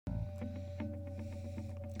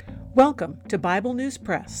Welcome to Bible News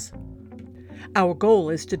Press. Our goal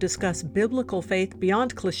is to discuss biblical faith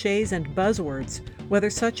beyond cliches and buzzwords, whether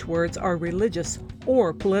such words are religious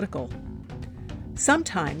or political.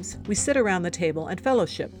 Sometimes we sit around the table and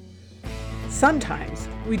fellowship. Sometimes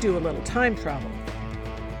we do a little time travel.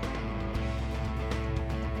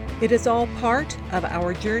 It is all part of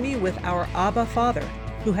our journey with our Abba Father,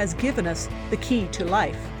 who has given us the key to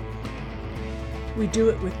life. We do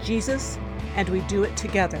it with Jesus, and we do it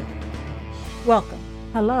together. Welcome.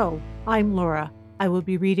 Hello, I'm Laura. I will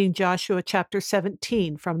be reading Joshua chapter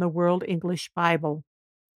 17 from the World English Bible.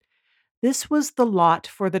 This was the lot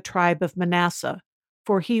for the tribe of Manasseh,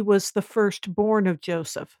 for he was the firstborn of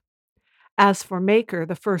Joseph. As for Machir,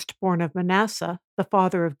 the firstborn of Manasseh, the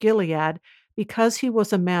father of Gilead, because he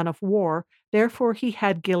was a man of war, therefore he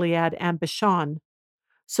had Gilead and Bashan.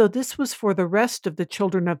 So this was for the rest of the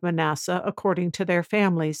children of Manasseh according to their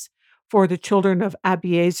families, for the children of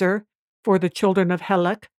Abiezer, for the children of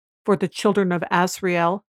Helek, for the children of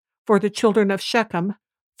Asriel, for the children of Shechem,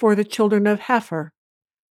 for the children of Hepher,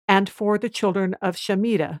 and for the children of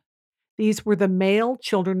Shemida. These were the male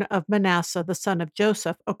children of Manasseh the son of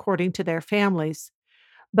Joseph according to their families.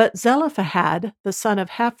 But Zelophehad the son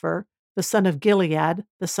of Hepher, the son of Gilead,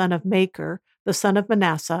 the son of Machir, the son of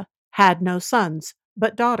Manasseh, had no sons,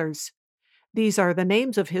 but daughters. These are the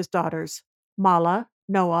names of his daughters: Mahlah,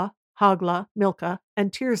 Noah, Haglah, Milcah,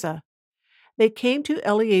 and Tirzah. They came to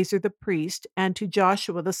Eleazar the priest, and to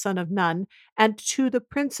Joshua the son of Nun, and to the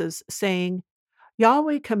princes, saying,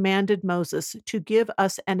 Yahweh commanded Moses to give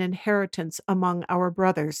us an inheritance among our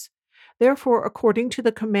brothers. Therefore, according to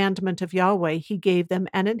the commandment of Yahweh, he gave them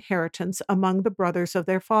an inheritance among the brothers of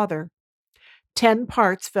their father. 10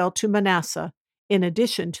 parts fell to Manasseh, in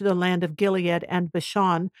addition to the land of Gilead and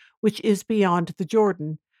Bashan, which is beyond the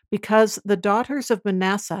Jordan, because the daughters of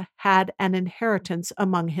Manasseh had an inheritance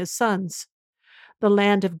among his sons. The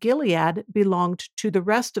land of Gilead belonged to the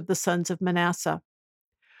rest of the sons of Manasseh.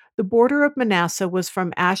 The border of Manasseh was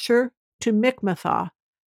from Asher to Michmethah,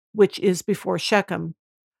 which is before Shechem.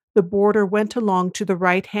 The border went along to the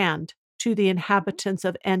right hand, to the inhabitants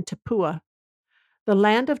of En-Tappuah. The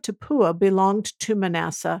land of Tappuah belonged to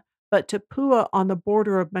Manasseh, but Tappuah on the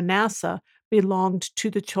border of Manasseh belonged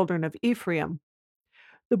to the children of Ephraim.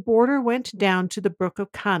 The border went down to the brook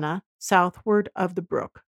of Kanah, southward of the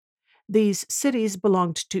brook. These cities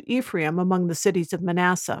belonged to Ephraim among the cities of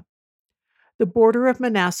Manasseh. The border of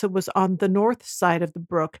Manasseh was on the north side of the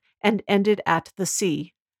brook and ended at the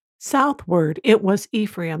sea. Southward it was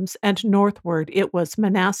Ephraim's, and northward it was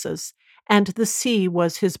Manasseh's, and the sea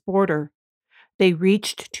was his border. They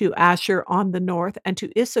reached to Asher on the north and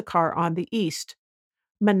to Issachar on the east.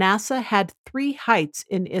 Manasseh had 3 heights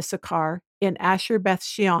in Issachar, in Asher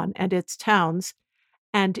Bethshean and its towns,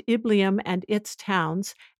 and Ibleam and its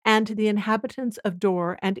towns, and the inhabitants of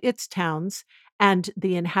Dor and its towns, and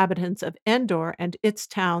the inhabitants of Endor and its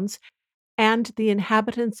towns, and the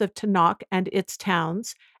inhabitants of Tanakh and its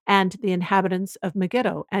towns, and the inhabitants of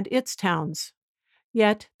Megiddo and its towns.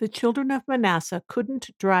 Yet the children of Manasseh couldn't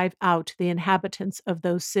drive out the inhabitants of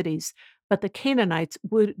those cities, but the Canaanites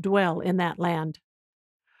would dwell in that land.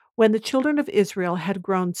 When the children of Israel had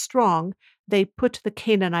grown strong, they put the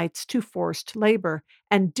Canaanites to forced labor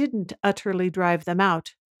and didn't utterly drive them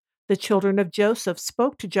out. The children of Joseph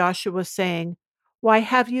spoke to Joshua, saying, Why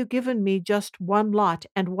have you given me just 1 lot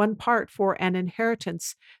and 1 part for an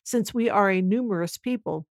inheritance, since we are a numerous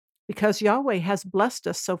people? Because Yahweh has blessed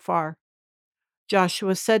us so far.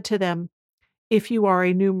 Joshua said to them, If you are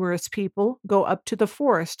a numerous people, go up to the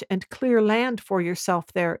forest and clear land for yourself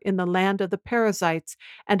there in the land of the Perizzites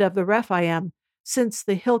and of the Rephaim, since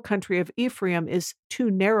the hill country of Ephraim is too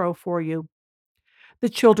narrow for you. The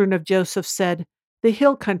children of Joseph said, The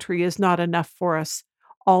hill country is not enough for us.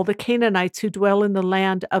 All the Canaanites who dwell in the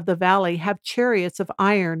land of the valley have chariots of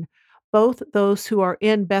iron, both those who are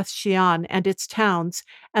in Bethshean and its towns,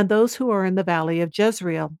 and those who are in the valley of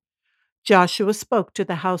Jezreel. Joshua spoke to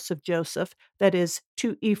the house of Joseph, that is,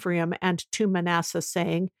 to Ephraim and to Manasseh,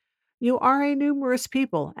 saying, You are a numerous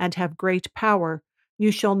people and have great power.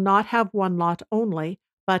 You shall not have 1 lot only,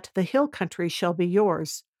 but the hill country shall be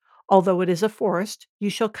yours. Although it is a forest,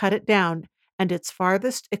 you shall cut it down, and its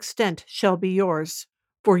farthest extent shall be yours.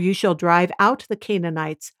 For you shall drive out the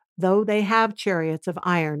Canaanites, though they have chariots of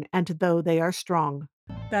iron, and though they are strong.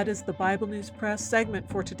 That is the Bible News Press segment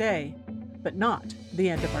for today, but not the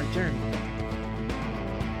end of our journey.